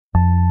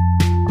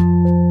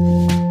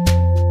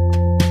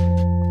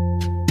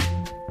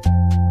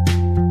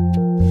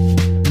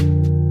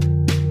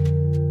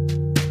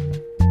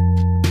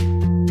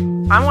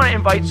I want to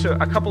invite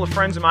a couple of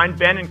friends of mine,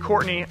 Ben and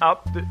Courtney,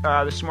 up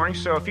this morning.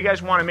 So if you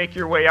guys want to make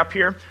your way up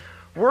here,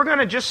 we're going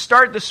to just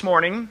start this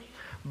morning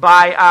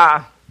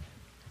by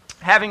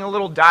having a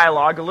little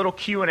dialogue, a little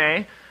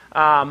Q&A.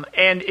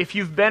 And if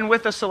you've been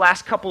with us the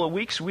last couple of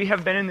weeks, we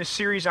have been in this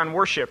series on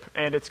worship,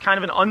 and it's kind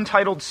of an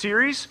untitled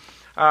series.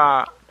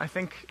 I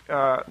think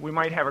we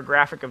might have a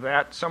graphic of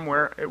that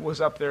somewhere. It was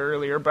up there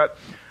earlier. But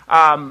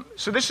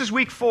so this is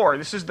week 4.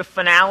 This is the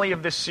finale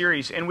of this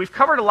series, and we've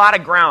covered a lot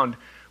of ground.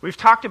 We've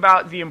talked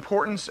about the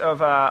importance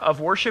of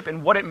worship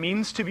and what it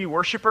means to be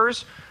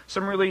worshipers,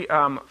 some really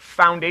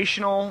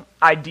foundational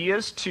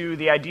ideas to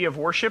the idea of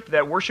worship,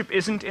 that worship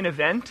isn't an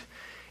event.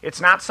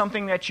 It's not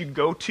something that you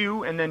go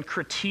to and then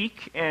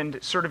critique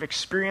and sort of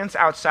experience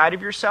outside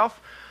of yourself,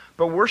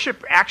 but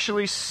worship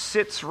actually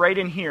sits right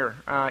in here,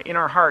 in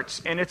our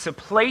hearts, and it's a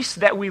place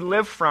that we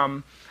live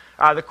from.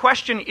 The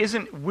question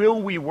isn't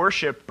will we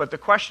worship, but the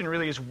question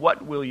really is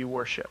what will you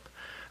worship?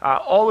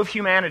 All of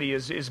humanity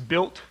is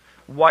built,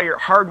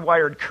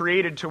 hardwired,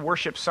 created to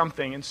worship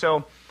something, and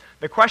so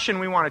the question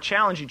we want to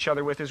challenge each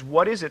other with is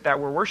what is it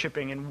that we're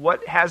worshiping, and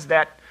what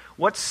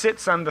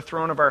sits on the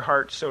throne of our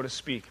heart, so to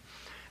speak.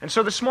 And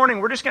so this morning,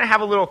 we're just going to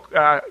have a little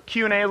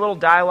Q&A, a little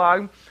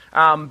dialogue.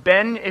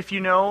 Ben, if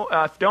you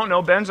don't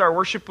know, Ben's our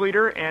worship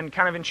leader and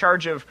kind of in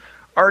charge of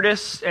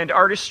artists and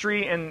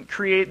artistry and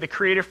the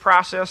creative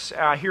process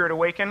here at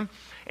Awaken.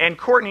 And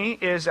Courtney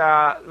is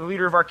the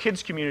leader of our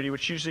kids community,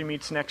 which usually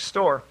meets next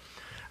door.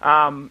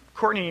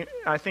 Courtney,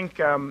 I think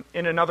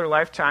in another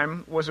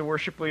lifetime, was a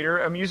worship leader,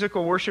 a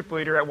musical worship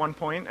leader at one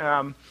point.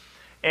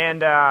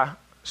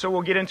 So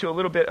we'll get into a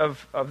little bit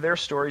of their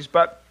stories.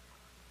 But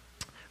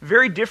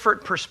very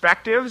different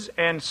perspectives,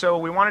 and so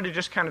we wanted to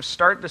just kind of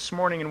start this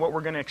morning in what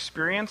we're going to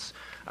experience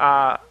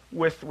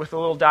with a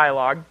little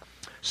dialogue.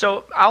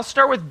 So I'll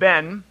start with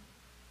Ben,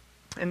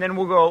 and then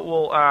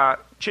we'll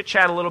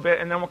chit-chat a little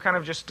bit, and then we'll kind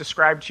of just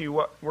describe to you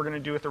what we're going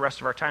to do with the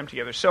rest of our time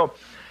together. So,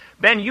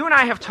 Ben, you and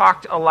I have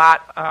talked a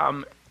lot,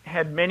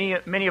 had many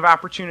of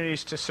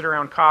opportunities to sit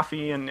around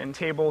coffee and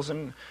tables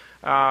and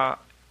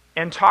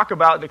talk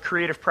about the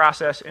creative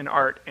process in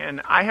art,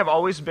 and I have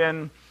always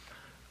been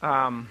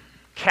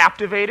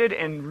captivated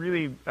and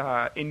really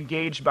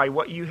engaged by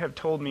what you have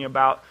told me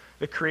about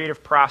the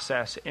creative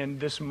process and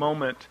this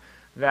moment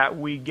that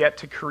we get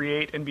to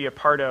create and be a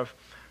part of.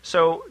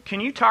 So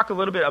can you talk a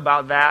little bit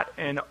about that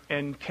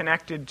and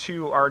connected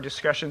to our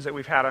discussions that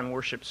we've had on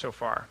worship so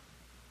far?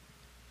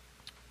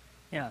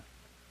 Yeah.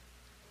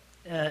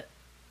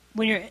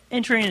 When you're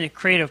entering the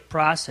creative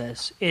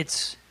process,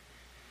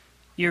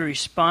 you're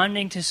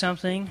responding to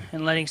something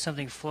and letting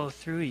something flow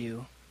through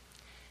you.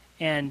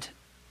 And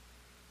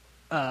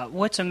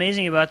what's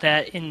amazing about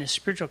that in the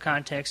spiritual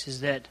context is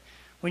that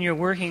when you're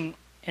working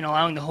and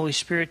allowing the Holy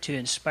Spirit to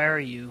inspire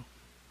you,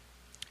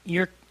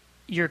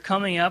 you're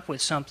coming up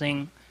with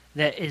something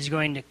that is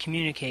going to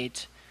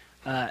communicate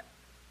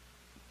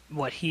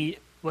what he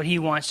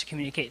wants to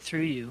communicate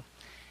through you,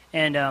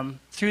 and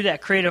through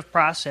that creative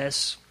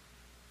process,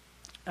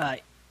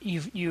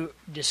 you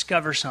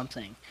discover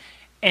something.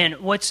 And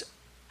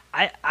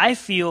I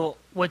feel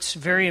what's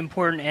very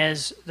important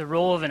as the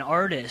role of an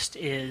artist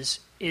is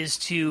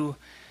to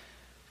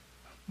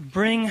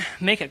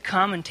make a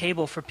common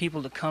table for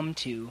people to come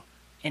to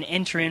and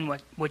enter in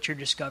what you're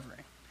discovering.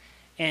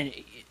 And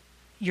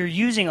you're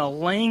using a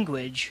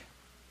language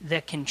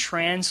that can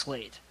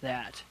translate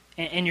that.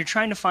 And you're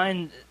trying to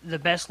find the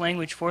best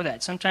language for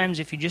that. Sometimes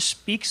if you just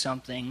speak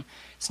something,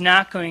 it's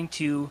not going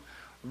to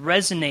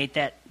resonate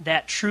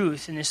that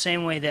truth in the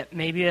same way that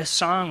maybe a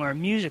song or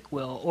music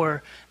will,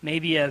 or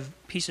maybe a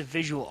piece of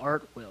visual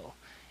art will.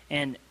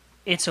 And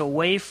it's a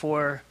way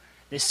for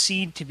the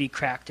seed to be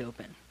cracked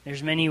open.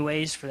 There's many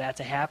ways for that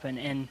to happen,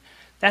 and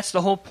that's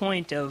the whole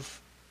point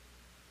of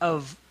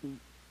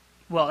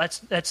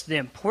that's the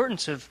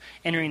importance of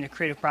entering the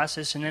creative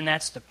process, and then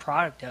that's the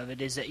product of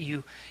it, is that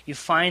you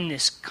find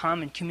this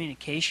common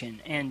communication,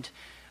 and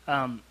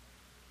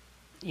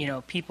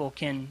people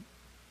can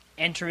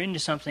enter into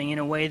something in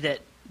a way that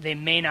they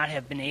may not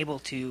have been able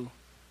to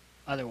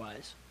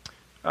otherwise.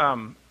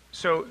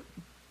 So,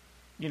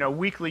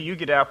 weekly you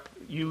get up,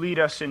 you lead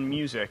us in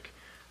music.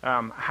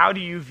 How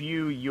do you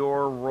view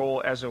your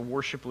role as a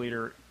worship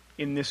leader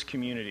in this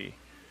community?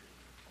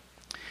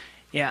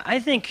 Yeah, I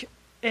think,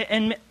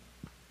 and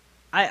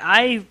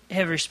I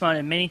have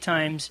responded many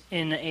times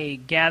in a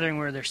gathering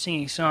where they're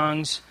singing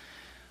songs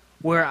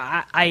where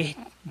I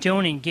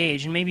don't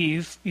engage, and maybe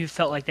you've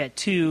felt like that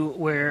too,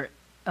 where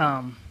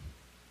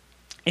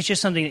it's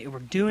just something that we're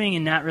doing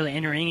and not really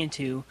entering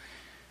into,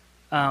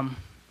 and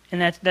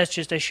that's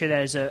just, I share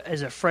that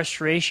as a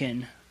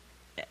frustration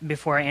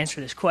before I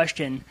answer this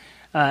question.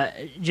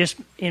 Just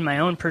in my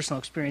own personal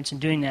experience in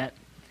doing that.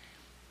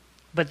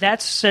 But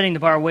that's setting the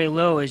bar way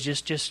low, is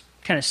just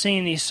kind of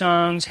singing these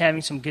songs,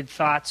 having some good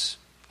thoughts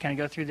kind of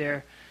go through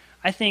there.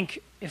 I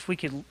think if we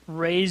could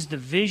raise the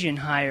vision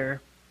higher,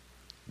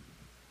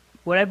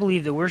 what I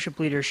believe the worship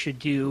leader should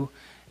do,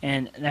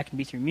 and that can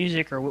be through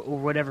music or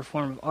whatever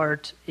form of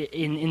art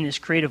in this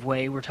creative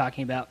way we're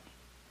talking about,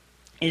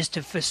 is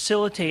to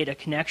facilitate a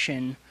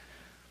connection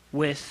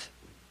with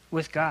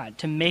God,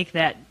 to make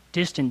that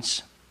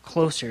distance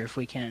closer if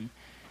we can.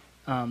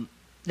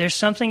 There's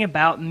something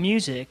about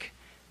music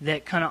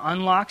that kind of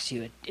unlocks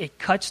you. It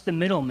cuts the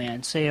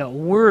middleman. Say a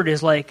word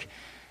is like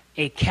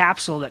a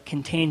capsule that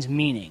contains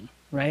meaning,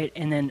 right?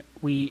 And then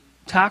we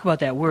talk about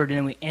that word, and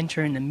then we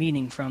enter in the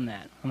meaning from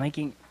that. I'm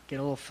making get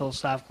a little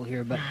philosophical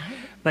here, but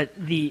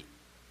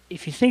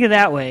if you think of it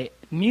that way,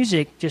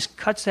 music just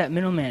cuts that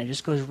middleman. It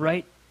just goes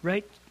right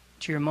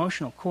to your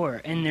emotional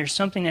core, and there's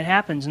something that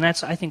happens, and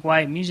that's I think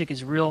why music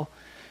is real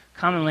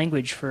common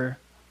language for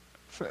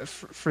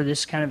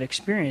this kind of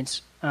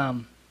experience.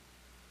 What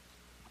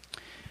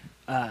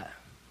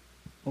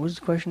was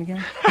the question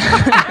again?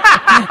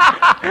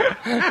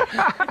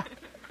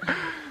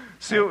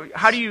 So,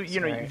 how do you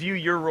view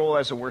your role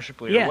as a worship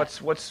leader? Yeah.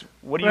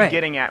 What are you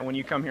getting at when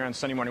you come here on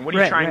Sunday morning? What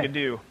are you trying to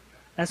do?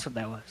 That's what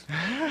that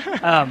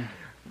was.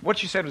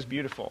 What you said was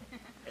beautiful.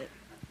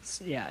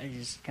 Yeah, I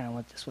just kind of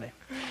went this way.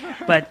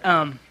 But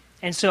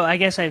and so I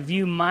guess I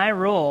view my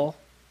role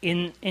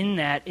in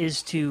that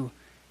is to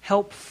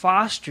help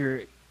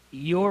foster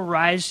your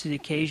rise to the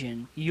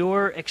occasion,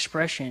 your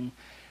expression,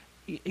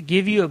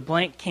 give you a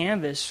blank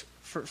canvas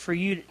for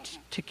you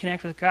to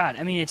connect with God.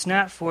 I mean, it's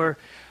not for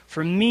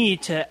me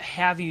to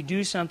have you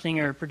do something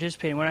or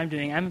participate in what I'm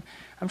doing. I'm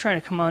trying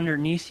to come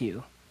underneath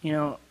you.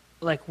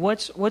 Like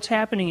what's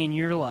happening in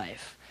your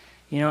life,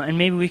 and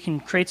maybe we can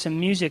create some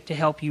music to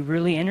help you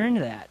really enter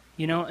into that,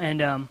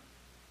 and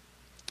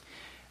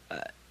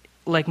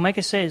like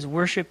Micah says,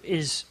 worship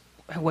is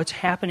what's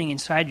happening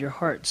inside your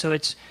heart. So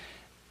it's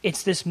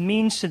this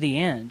means to the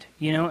end,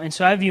 and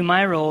so I view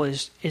my role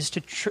is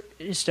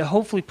to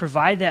hopefully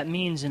provide that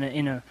means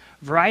in a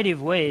variety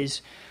of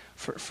ways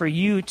for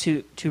you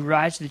to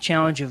rise to the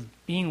challenge of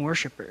being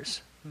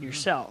worshipers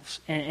yourselves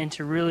and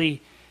to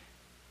really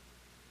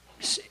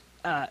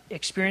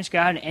experience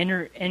God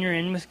and enter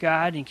in with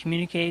God and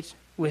communicate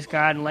with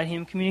God and let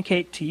Him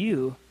communicate to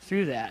you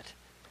through that.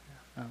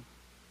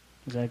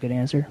 Is that a good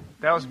answer?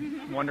 That was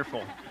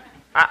wonderful.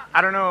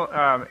 I don't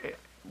know,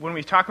 when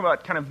we talk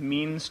about kind of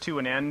means to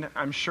an end,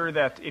 I'm sure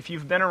that if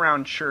you've been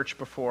around church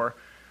before,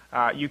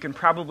 you can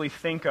probably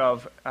think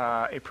of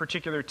a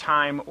particular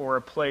time or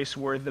a place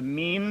where the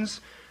means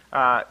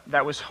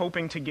that was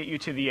hoping to get you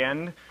to the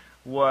end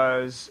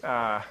was,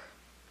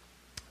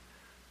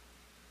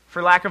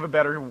 for lack of a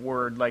better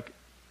word, like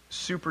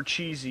super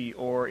cheesy,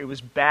 or it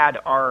was bad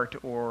art,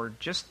 or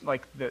just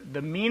like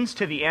the means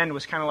to the end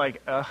was kind of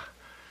like,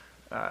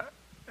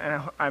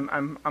 and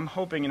I'm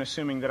hoping and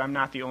assuming that I'm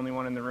not the only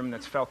one in the room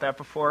that's felt that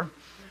before.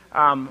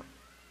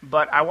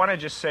 But I want to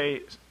just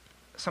say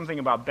something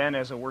about Ben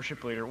as a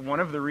worship leader. One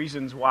of the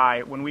reasons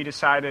why, when we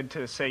decided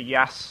to say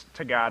yes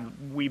to God,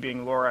 we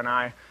being Laura and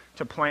I,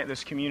 to plant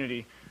this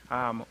community,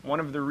 one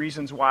of the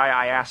reasons why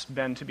I asked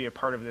Ben to be a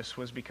part of this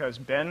was because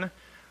Ben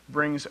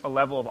brings a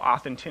level of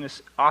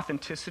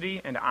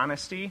authenticity and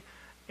honesty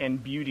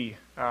and beauty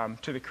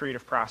to the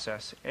creative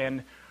process.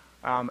 And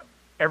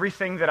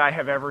everything that I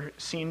have ever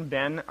seen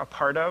Ben a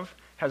part of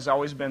has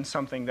always been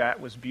something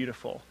that was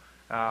beautiful.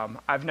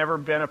 I've never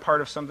been a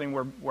part of something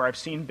where I've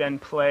seen Ben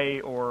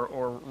play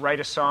or write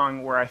a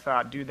song where I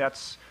thought, dude,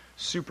 that's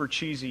super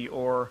cheesy,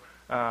 or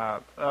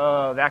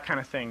that kind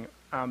of thing.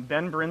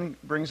 Ben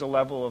brings a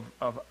level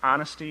of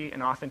honesty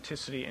and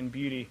authenticity and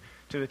beauty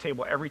to the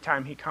table every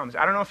time he comes.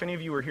 I don't know if any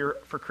of you were here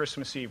for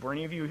Christmas Eve. Were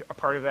any of you a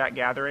part of that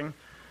gathering?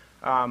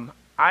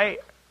 I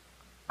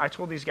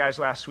told these guys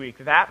last week,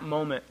 that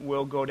moment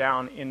will go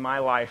down in my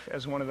life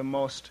as one of the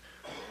most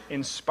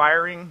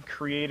inspiring,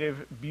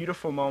 creative,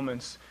 beautiful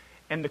moments.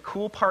 And the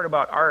cool part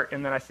about art,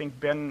 and that I think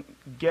Ben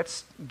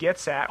gets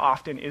at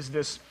often, is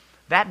this: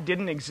 that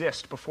didn't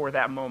exist before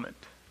that moment.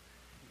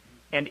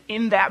 And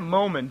in that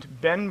moment,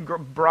 Ben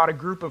brought a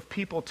group of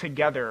people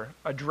together,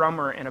 a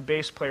drummer and a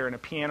bass player and a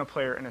piano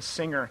player and a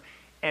singer,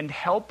 and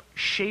help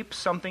shape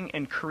something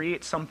and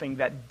create something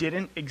that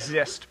didn't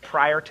exist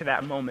prior to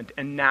that moment,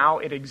 and now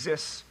it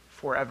exists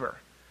forever.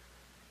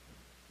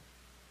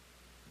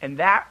 And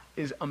that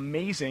is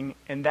amazing,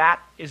 and that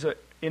is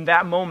in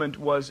that moment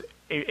was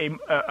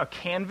a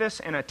canvas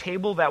and a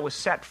table that was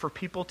set for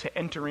people to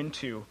enter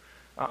into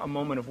a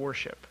moment of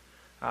worship.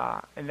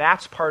 And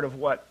that's part of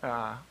what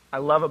I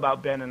love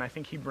about Ben, and I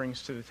think he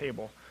brings to the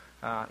table.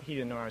 He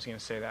didn't know I was going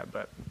to say that,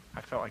 but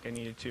I felt like I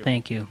needed to.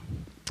 Thank you.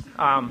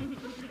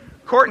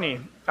 Courtney,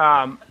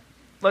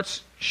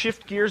 let's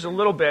shift gears a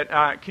little bit.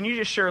 Can you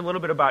just share a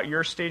little bit about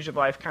your stage of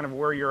life, kind of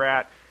where you're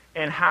at,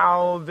 and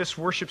how this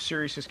worship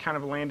series has kind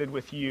of landed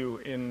with you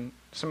in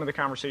some of the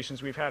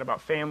conversations we've had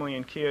about family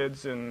and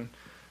kids and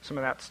some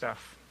of that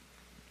stuff?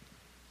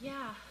 Yeah.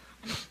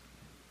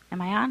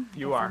 Am I on?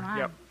 You are, I'm on.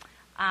 Yep.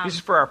 This is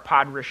for our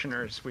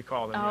podrishners, we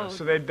call them.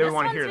 So they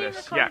want to hear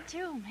this. Yeah.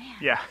 Too, man.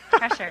 Yeah.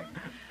 Pressure.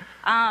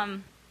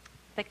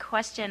 The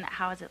question,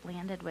 how has it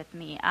landed with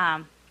me?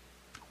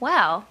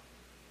 Well,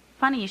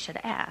 funny you should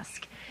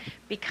ask,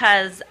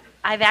 because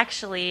I've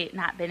actually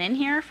not been in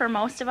here for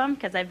most of them,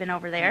 because I've been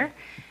over there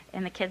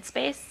in the kids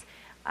space.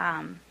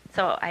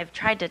 So I've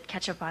tried to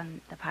catch up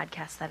on the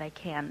podcast that I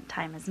can.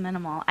 Time is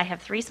minimal. I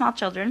have 3 small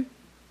children.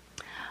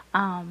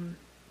 And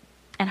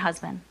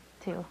husband,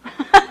 too.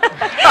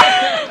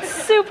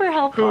 Super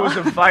helpful. Who was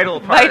a vital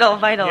part.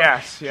 Vital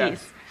Yes.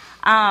 piece.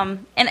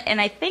 And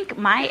I think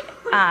my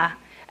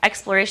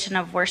exploration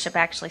of worship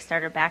actually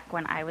started back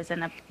when I was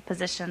in a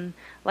position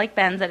like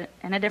Ben's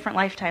in a different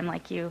lifetime,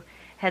 like you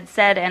had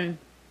said. And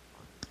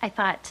I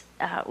thought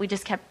we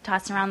just kept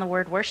tossing around the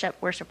word worship,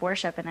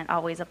 and it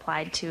always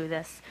applied to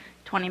this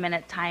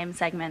 20-minute time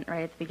segment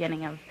right at the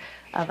beginning of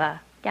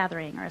a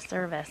gathering or a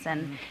service.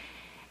 And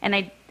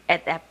I,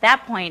 at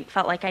that point,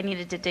 felt like I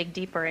needed to dig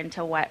deeper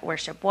into what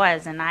worship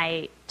was, and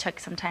I took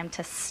some time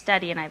to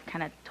study, and I've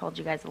kind of told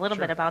you guys a little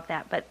bit about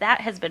that, but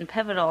that has been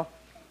pivotal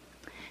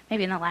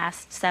maybe in the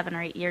last 7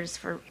 or 8 years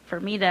for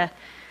me to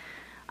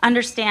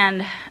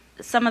understand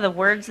some of the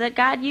words that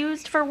God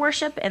used for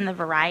worship and the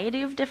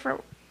variety of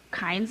different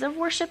kinds of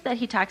worship that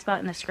he talks about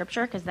in the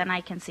scripture, because then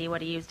I can see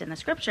what he used in the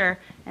scripture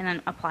and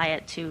then apply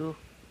it to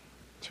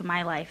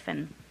my life.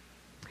 And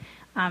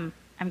I'm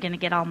going to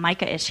get all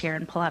Micah-ish here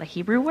and pull out a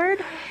Hebrew word.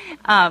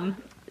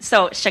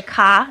 So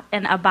shakah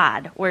and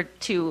abad were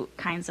 2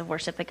 kinds of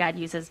worship that God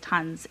uses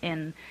tons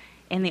in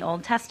the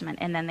Old Testament,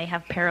 and then they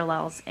have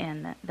parallels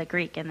in the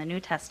Greek in the New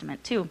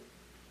Testament too.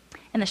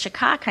 And the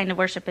shakah kind of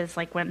worship is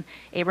like when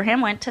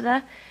Abraham went to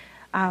the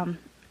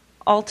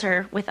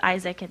altar with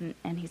Isaac,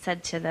 and he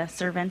said to the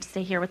servant,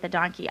 "Stay here with the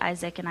donkey.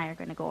 Isaac and I are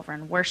going to go over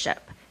and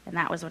worship." And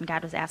that was when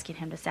God was asking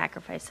him to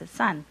sacrifice his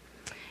son.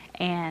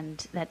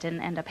 And that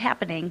didn't end up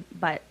happening,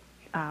 but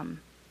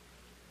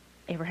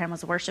Abraham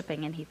was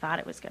worshiping, and he thought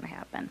it was going to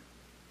happen.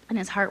 And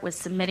his heart was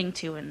submitting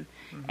to and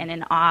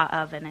in awe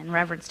of and in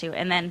reverence to.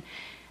 And then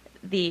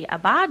the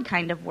abad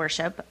kind of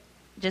worship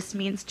just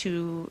means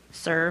to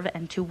serve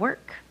and to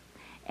work.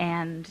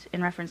 And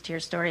in reference to your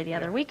story the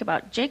other week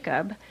about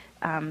Jacob,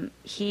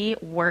 he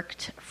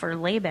worked for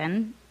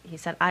Laban. He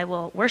said, "I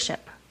will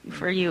worship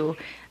for you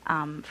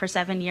for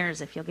 7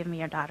 years if you'll give me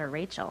your daughter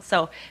Rachel."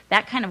 So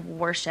that kind of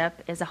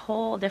worship is a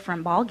whole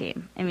different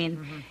ballgame. I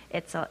mean,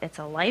 it's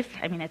a life.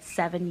 I mean, it's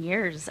 7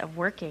 years of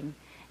working.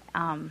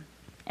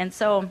 And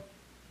so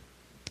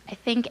I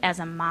think as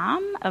a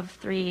mom of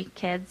 3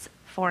 kids,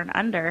 4 and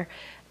under,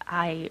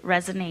 I'm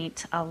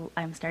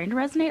starting to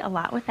resonate a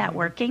lot with that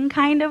working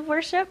kind of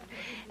worship,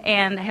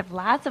 and I have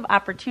lots of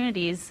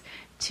opportunities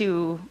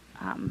to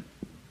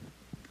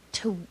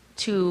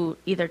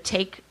either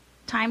take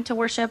time to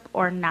worship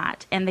or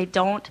not, and they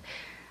don't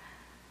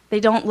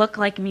look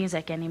like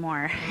music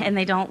anymore, and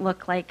they don't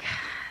look like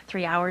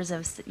 3 hours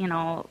of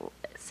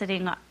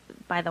sitting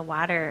by the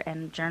water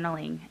and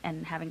journaling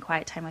and having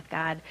quiet time with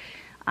God.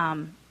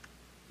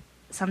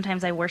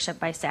 Sometimes I worship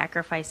by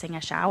sacrificing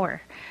a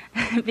shower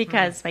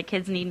because my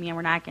kids need me and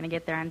we're not going to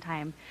get there on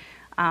time.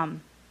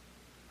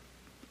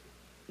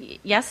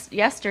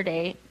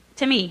 Yesterday,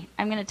 to me,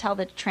 I'm going to tell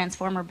the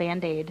Transformer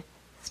Band-Aid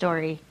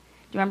story. Do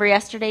you remember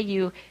yesterday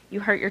you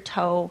hurt your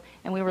toe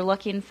and we were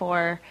looking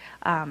for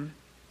a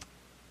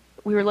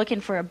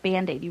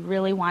Band-Aid. You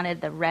really wanted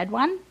the red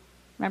one.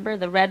 Remember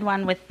the red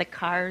one with the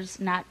cars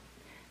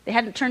they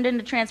hadn't turned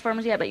into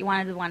Transformers yet, but you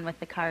wanted the one with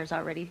the cars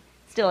already,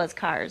 still as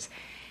cars.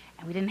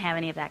 And we didn't have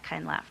any of that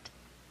kind left.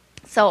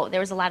 So there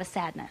was a lot of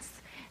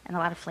sadness and a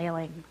lot of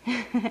flailing.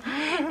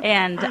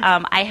 And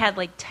I had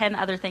like 10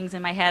 other things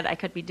in my head I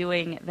could be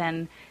doing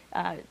than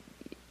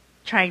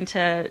trying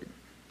to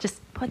just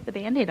put the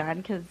Band-Aid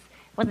on, because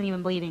it wasn't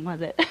even bleeding,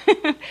 was it?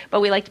 But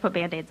we like to put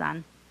Band-Aids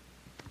on,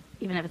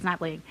 even if it's not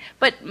bleeding.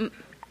 But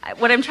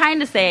what I'm trying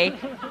to say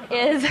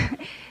is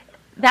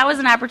that was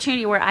an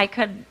opportunity where I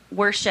could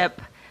worship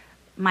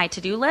my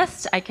to-do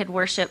list. I could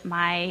worship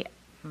my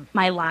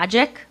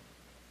logic.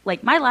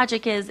 Like, my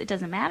logic is, it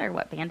doesn't matter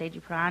what Band-Aid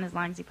you put on as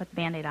long as you put the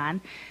Band-Aid on.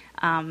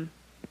 And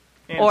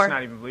it's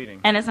not even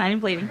bleeding. And it's not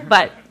even bleeding.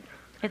 But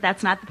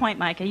that's not the point,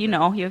 Micah. You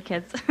have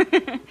kids.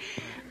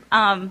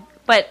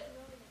 But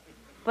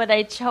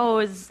I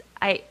chose,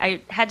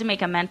 I had to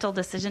make a mental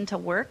decision to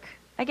work,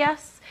 I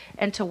guess,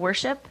 and to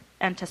worship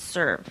and to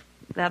serve.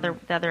 The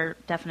other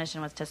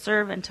definition was to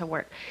serve and to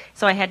work.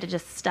 So I had to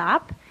just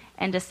stop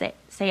and just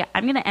say,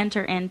 I'm going to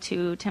enter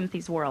into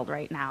Timothy's world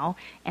right now,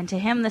 and to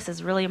him this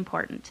is really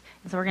important.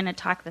 And so we're going to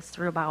talk this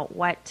through about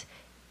what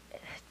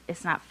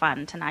it's not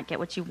fun to not get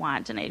what you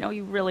want, and I know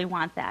you really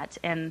want that.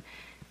 And,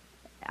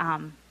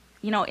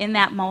 in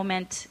that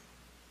moment,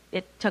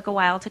 it took a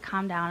while to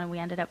calm down, and we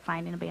ended up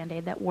finding a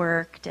Band-Aid that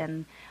worked,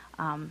 and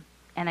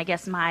I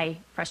guess my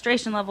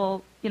frustration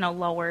level,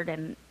 lowered,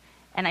 and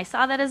I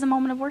saw that as a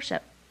moment of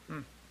worship.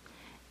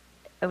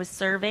 I was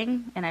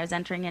serving, and I was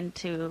entering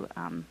into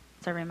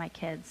serving my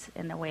kids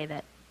in a way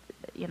that,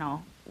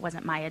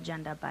 wasn't my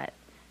agenda, but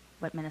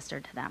what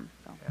ministered to them.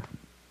 So. Yeah.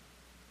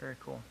 Very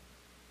cool.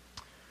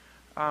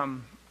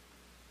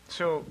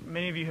 So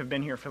many of you have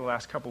been here for the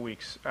last couple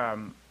weeks.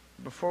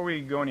 Before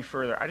we go any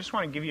further, I just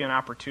want to give you an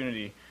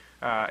opportunity.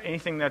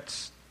 Anything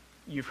that's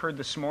you've heard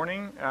this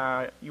morning,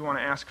 you want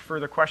to ask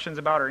further questions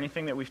about, or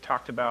anything that we've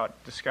talked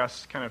about,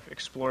 discussed, kind of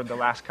explored the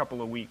last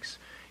couple of weeks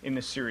in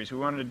this series. We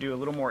wanted to do a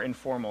little more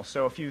informal.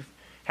 So if you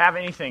have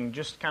anything,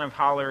 just kind of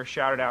holler,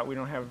 shout it out. We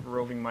don't have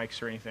roving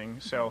mics or anything.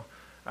 So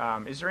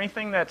is there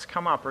anything that's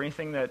come up or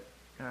anything that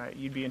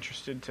you'd be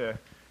interested to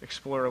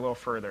explore a little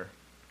further.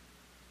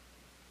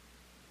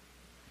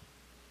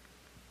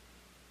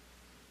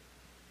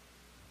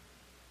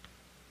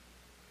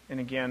 And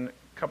again,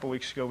 a couple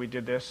weeks ago we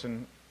did this,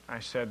 and I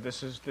said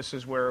this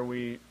is where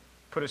we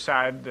put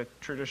aside the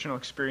traditional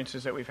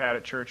experiences that we've had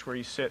at church where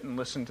you sit and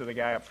listen to the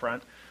guy up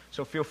front.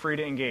 So feel free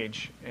to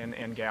engage,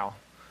 and gal,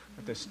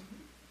 at this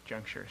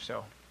juncture.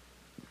 So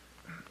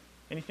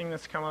anything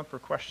that's come up or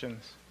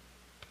questions?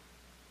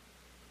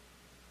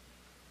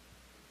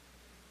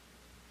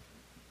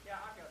 Yeah,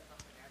 I've got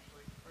something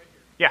actually, right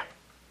here. Yeah.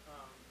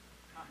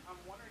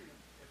 I'm wondering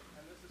if,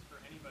 and this is for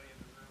anybody in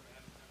the room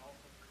and also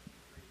for you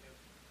three,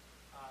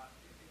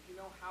 if you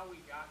know how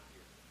we got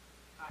here.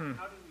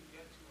 How did we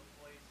get to a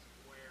place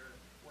where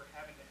we're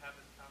having to have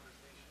this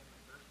conversation in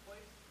the first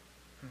place?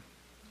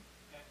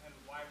 And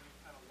why we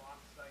kind of lost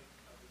sight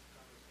of this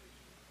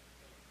conversation in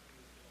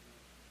this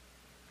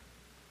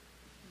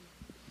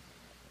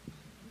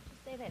Would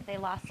you say that they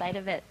lost sight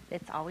of it?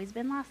 It's always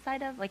been lost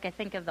sight of. Like I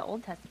think of the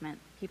Old Testament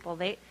people.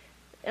 It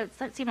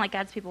seemed like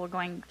God's people were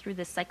going through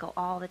this cycle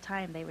all the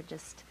time. They would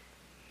just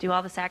do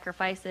all the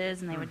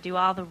sacrifices and they would do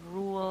all the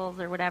rules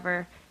or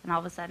whatever, and all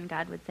of a sudden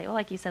God would say, "Oh,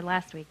 like you said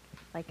last week,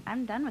 like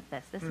I'm done with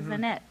this. This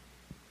isn't it."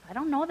 I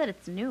don't know that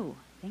it's new.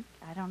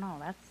 I don't know.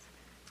 That's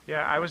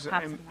Yeah, I was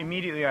pops in my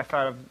immediately. I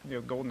thought of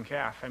the golden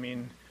calf. I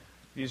mean,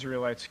 the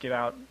Israelites get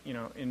out,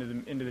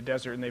 into the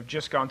desert, and they've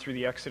just gone through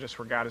the Exodus,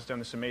 where God has done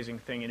this amazing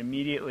thing, and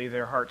immediately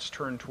their hearts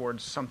turn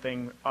towards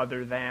something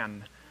other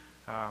than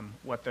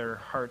what their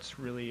hearts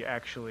really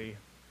actually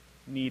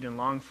need and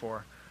long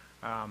for.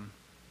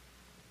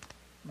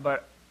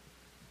 But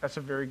that's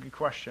a very good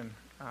question.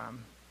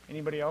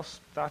 Anybody else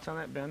thoughts on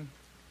that, Ben?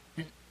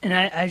 And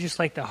I just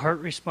like the heart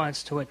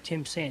response to what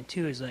Tim's saying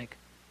too, is like,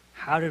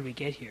 how did we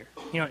get here?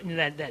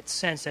 That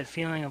sense, that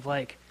feeling of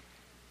like,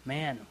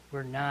 man,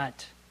 we're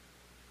not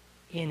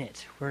in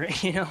it. We're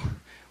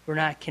we're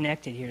not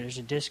connected here. There's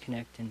a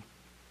disconnect.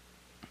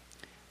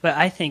 But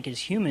I think as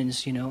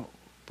humans,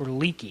 we're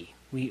leaky.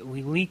 We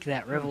leak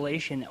that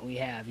revelation that we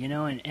have,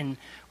 and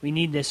we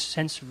need this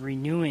sense of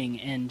renewing.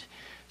 And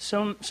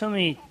so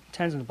many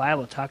times in the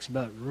Bible it talks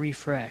about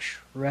refresh,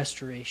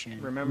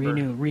 restoration,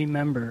 renew,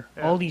 remember,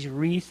 all these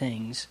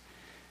things.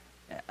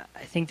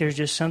 I think there's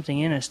just something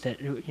in us that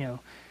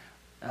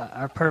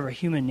are part of our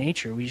human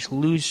nature. We just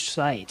lose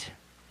sight,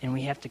 and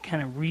we have to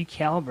kind of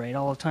recalibrate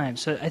all the time.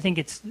 So I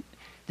think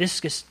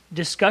this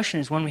discussion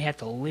is one we have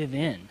to live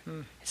in.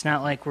 It's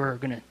not like we're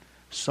going to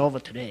solve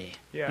it today.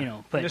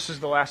 Yeah. But this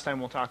is the last time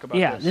we'll talk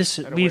about this.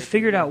 Yeah, we've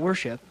figured out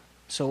worship,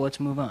 so let's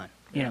move on.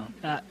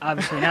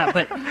 Obviously not,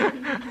 but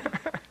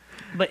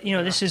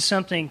this is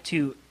something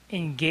to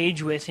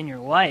engage with in your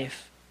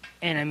life.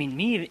 And I mean,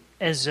 me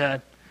as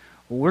a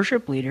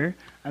worship leader,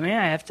 I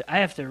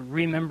have to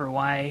remember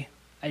why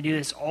I do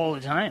this all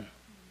the time.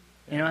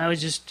 I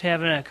was just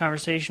having a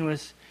conversation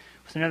with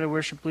another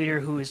worship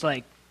leader who was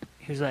like,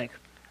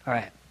 all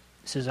right,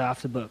 this is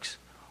off the books.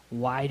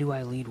 Why do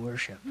I lead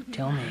worship?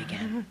 Tell me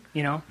again.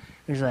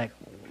 There's like,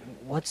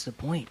 what's the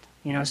point?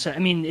 So I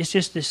mean, it's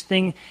just this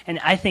thing, and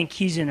I think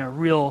he's in a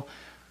real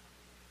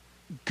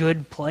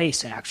good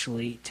place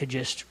actually to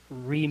just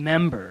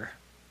remember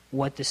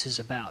what this is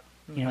about.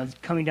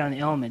 Coming down the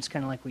elements,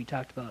 kind of like we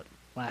talked about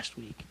last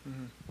week.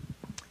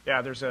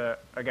 Yeah, there's a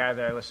guy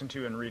that I listen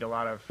to and read a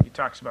lot of. He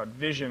talks about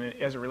vision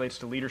as it relates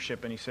to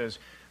leadership, and he says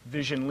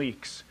vision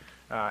leaks.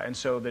 And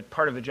so that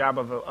part of the job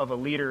of a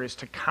leader is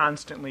to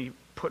constantly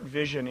put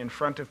vision in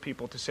front of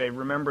people to say,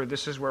 remember,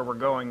 this is where we're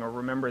going, or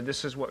remember,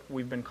 this is what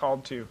we've been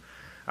called to.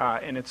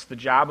 And it's the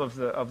job of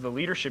the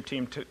leadership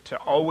team to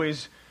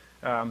always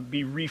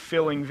be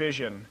refilling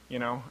vision,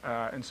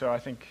 And so I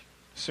think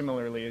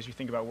similarly, as you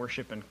think about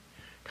worship and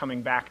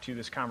coming back to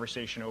this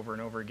conversation over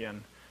and over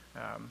again,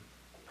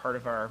 part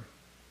of our,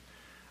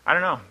 I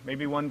don't know,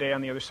 maybe one day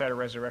on the other side of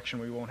resurrection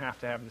we won't have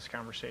to have this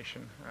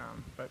conversation.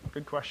 But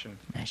good question.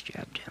 Nice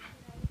job, Tim.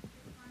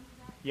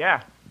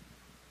 Yeah.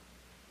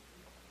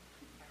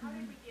 How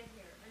did we get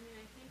here? I mean,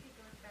 I think it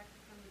goes back to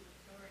some of the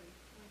stories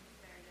when we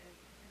started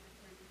in the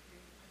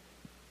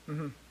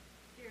 23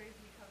 series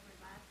we covered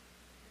at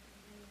the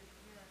beginning of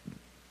the year.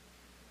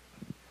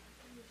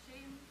 And the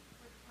shame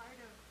was part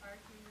of our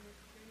human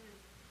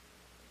experience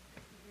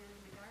that began in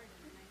the garden,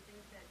 and I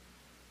think that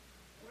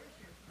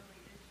worship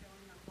really is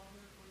showing up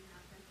vulnerably and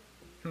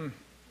authentically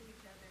to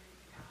each other and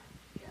to God.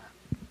 Yeah.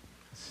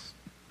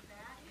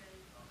 That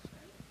is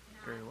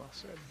not Very well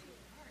said.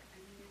 hard. I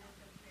mean, it is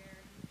a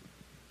very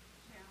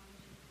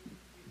challenging thing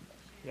to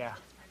do. Yeah.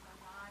 There's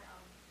a lot of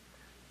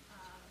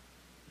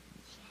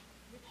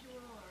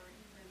ritual, or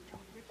even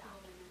ritual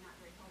in a not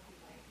very healthy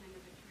way, kind of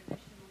a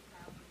traditional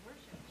style of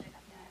worship that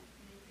can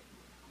make it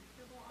more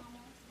comfortable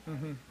almost,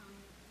 become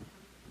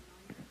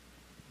familiar,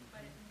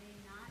 but it may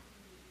not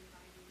be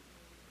inviting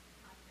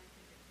an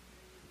authentic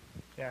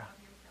experience Yeah.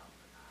 of yourself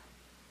or God.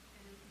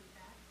 And I think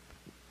that's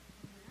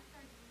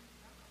our human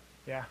struggle.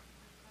 Yeah.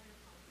 That's part of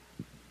how we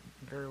are.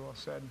 Very well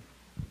said.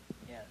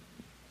 Yeah,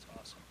 that's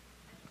awesome.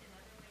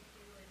 Another way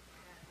too is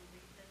that when we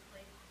this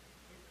place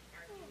is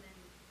our human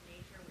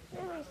nature, which is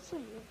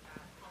probably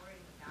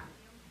coloring the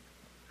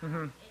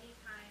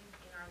Anytime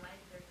in our life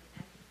there's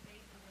an empty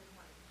space, we just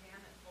want to jam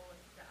it full of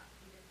stuff.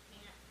 We just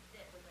can't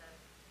sit with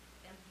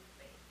an empty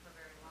space for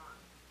very long.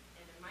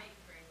 And in my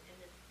experience, in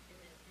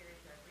this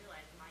series, I've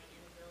realized my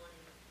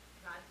inability.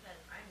 God says,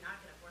 I'm not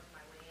going to force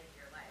my way into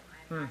your life.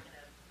 I'm not going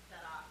to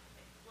set off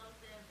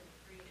explosives and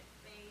create a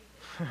space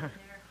and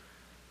in there.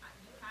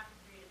 You have to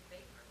create a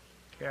space for me.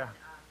 Yeah.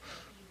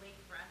 And He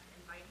waits for us to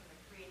invite Him to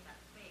create that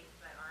space,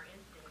 but our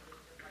instinct is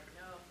just like,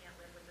 no, can't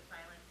live with the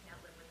silence, can't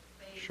live with the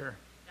space. Sure.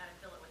 Got to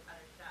fill it with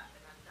other stuff,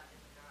 and that stuff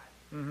isn't God.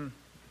 Mm-hmm.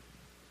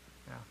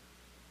 Yeah.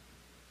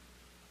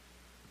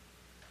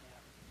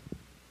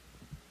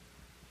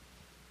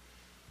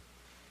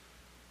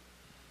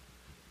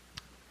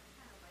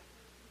 Kind of like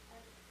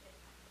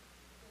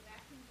the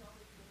vacuum's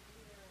always going to be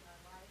there in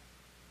our life.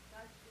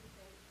 God's going to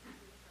say, "You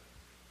do first."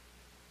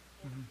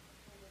 And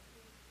if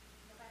we,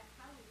 no matter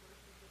how we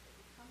worship, if it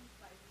becomes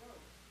by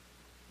rote,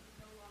 he's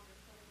no longer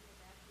filling the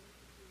vacuum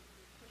to be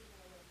putting in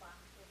a little box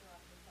over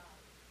on the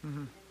side.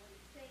 Mm-hmm. And what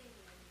he's saying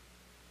is,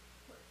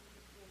 put me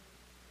in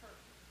first.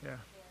 Yeah.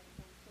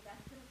 And so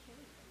that's going to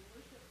change. I mean,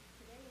 worship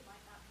today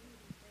might not be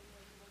the same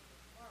way we worship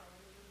tomorrow. I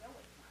mean, we know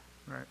it's not.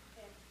 Right.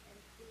 And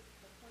it's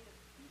the point of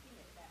keeping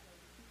it that way,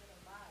 to keep it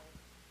alive,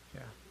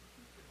 Yeah. to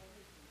keep the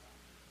energy up.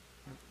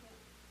 That's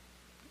it.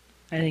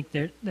 I think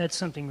that's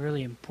something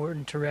really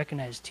important to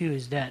recognize too,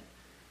 is that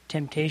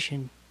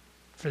temptation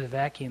for the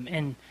vacuum.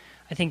 And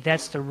I think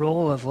that's the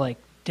role of like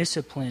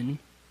discipline,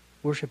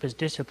 worship as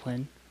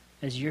discipline,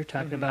 as you're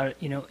talking about it,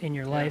 in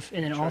your life,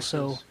 and then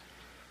also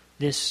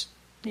this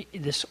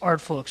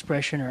artful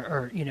expression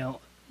or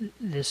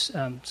this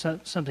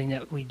something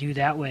that we do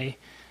that way.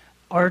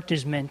 Art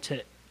is meant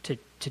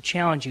to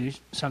challenge you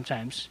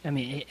sometimes. I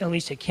mean, at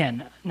least it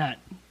can, not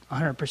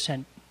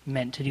 100%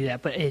 meant to do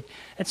that, but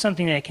it's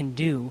something that it can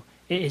do.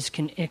 It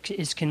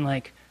can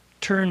like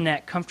turn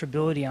that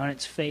comfortability on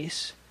its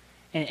face,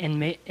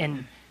 and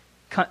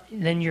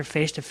then you're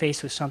face to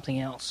face with something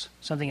else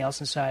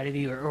inside of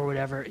you or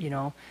whatever,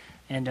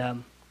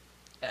 and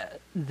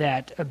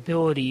that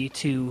ability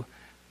to,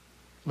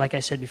 like I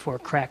said before,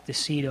 crack the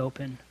seed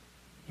open,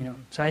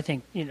 So I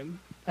think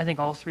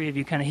all three of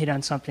you kind of hit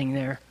on something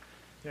there,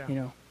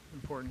 Yeah.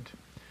 Important.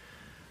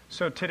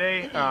 So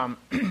today,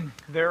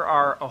 there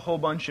are a whole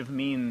bunch of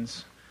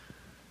means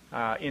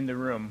in the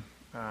room.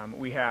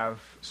 We have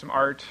some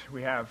art.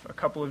 We have a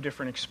couple of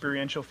different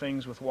experiential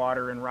things with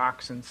water and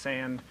rocks and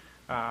sand.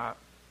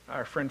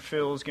 Our friend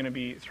Phil is going to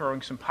be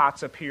throwing some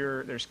pots up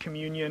here. There's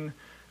communion.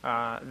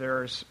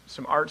 There's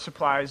some art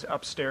supplies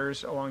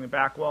upstairs along the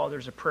back wall.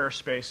 There's a prayer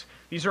space.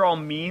 These are all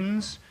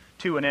means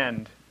to an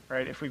end,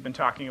 right, if we've been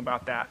talking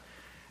about that.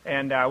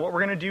 And what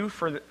we're going to do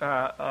for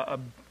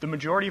the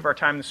majority of our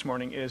time this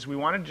morning is we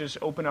want to just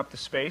open up the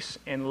space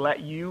and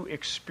let you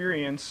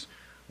experience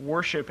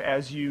worship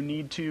as you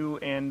need to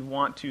and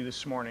want to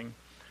this morning.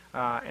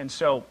 And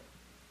so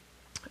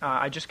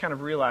I just kind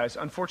of realized,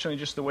 unfortunately,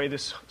 just the way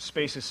this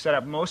space is set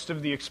up, most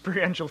of the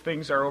experiential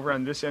things are over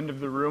on this end of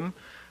the room.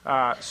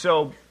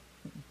 So,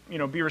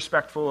 be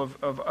respectful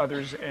of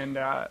others and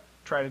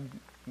try to,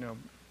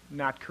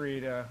 not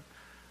create a...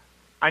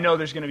 I know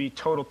there's going to be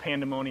total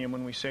pandemonium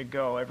when we say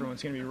go.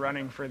 Everyone's going to be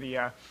running for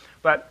the...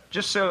 but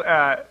just so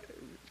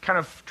kind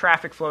of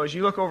traffic flow, as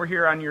you look over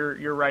here on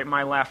your right,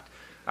 my left,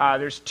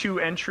 there's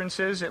two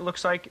entrances, it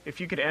looks like. If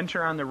you could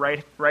enter on the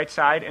right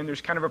side, and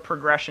there's kind of a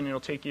progression. It'll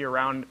take you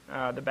around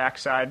the back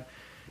side.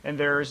 And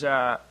there's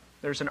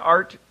an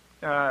art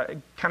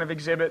kind of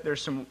exhibit.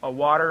 There's a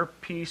water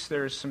piece.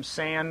 There's some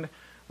sand,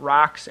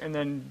 rocks, and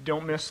then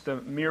don't miss the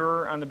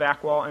mirror on the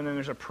back wall. And then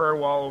there's a prayer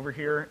wall over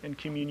here, and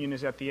communion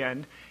is at the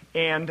end.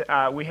 And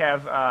we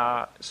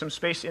have some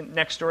space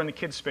next door in the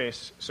kids'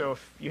 space. So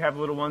if you have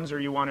little ones or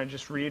you want to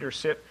just read or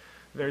sit,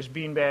 there's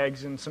bean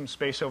bags and some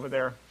space over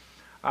there.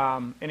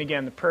 And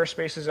again, the prayer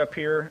space is up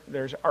here.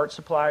 There's art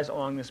supplies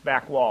along this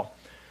back wall.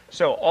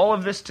 So all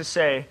of this to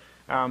say,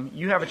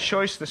 you have a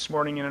choice this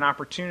morning and an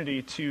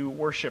opportunity to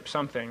worship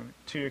something,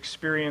 to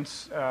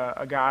experience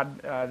a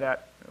God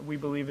that we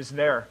believe is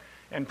there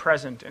and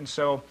present. And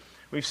so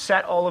we've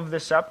set all of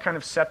this up, kind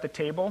of set the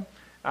table,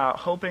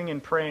 hoping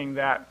and praying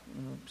that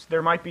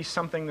there might be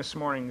something this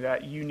morning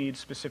that you need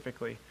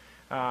specifically.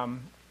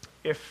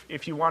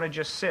 If you want to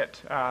just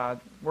sit,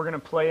 we're going to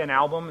play an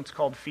album. It's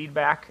called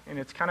Feedback, and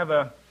it's kind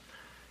of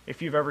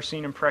if you've ever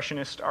seen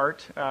Impressionist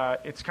art,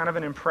 it's kind of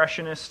an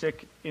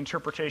impressionistic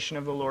interpretation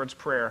of the Lord's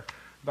Prayer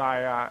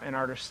by an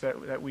artist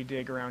that we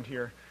dig around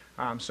here.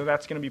 So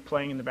that's going to be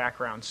playing in the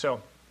background.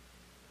 So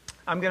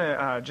I'm going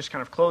to just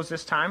kind of close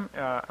this time.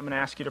 I'm going to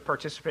ask you to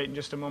participate in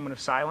just a moment of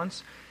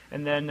silence.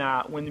 And then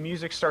when the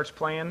music starts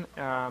playing,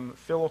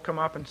 Phil will come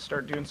up and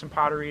start doing some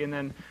pottery. And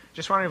then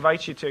just want to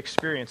invite you to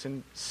experience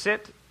and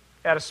sit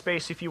at a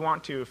space if you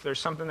want to. If there's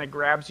something that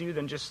grabs you,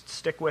 then just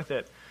stick with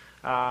it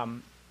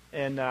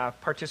and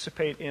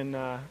participate in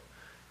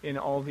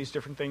all of these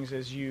different things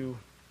as you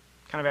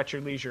kind of at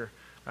your leisure.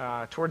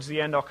 Towards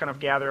the end, I'll kind of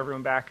gather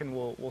everyone back and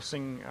we'll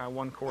sing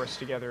one chorus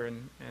together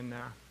and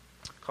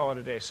call it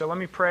a day. So let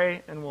me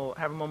pray and we'll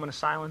have a moment of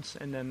silence.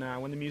 And then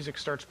when the music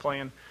starts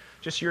playing,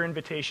 just your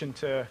invitation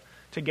to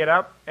to get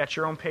up at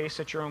your own pace,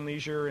 at your own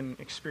leisure, and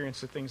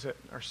experience the things that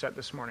are set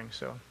this morning.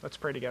 So let's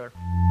pray together.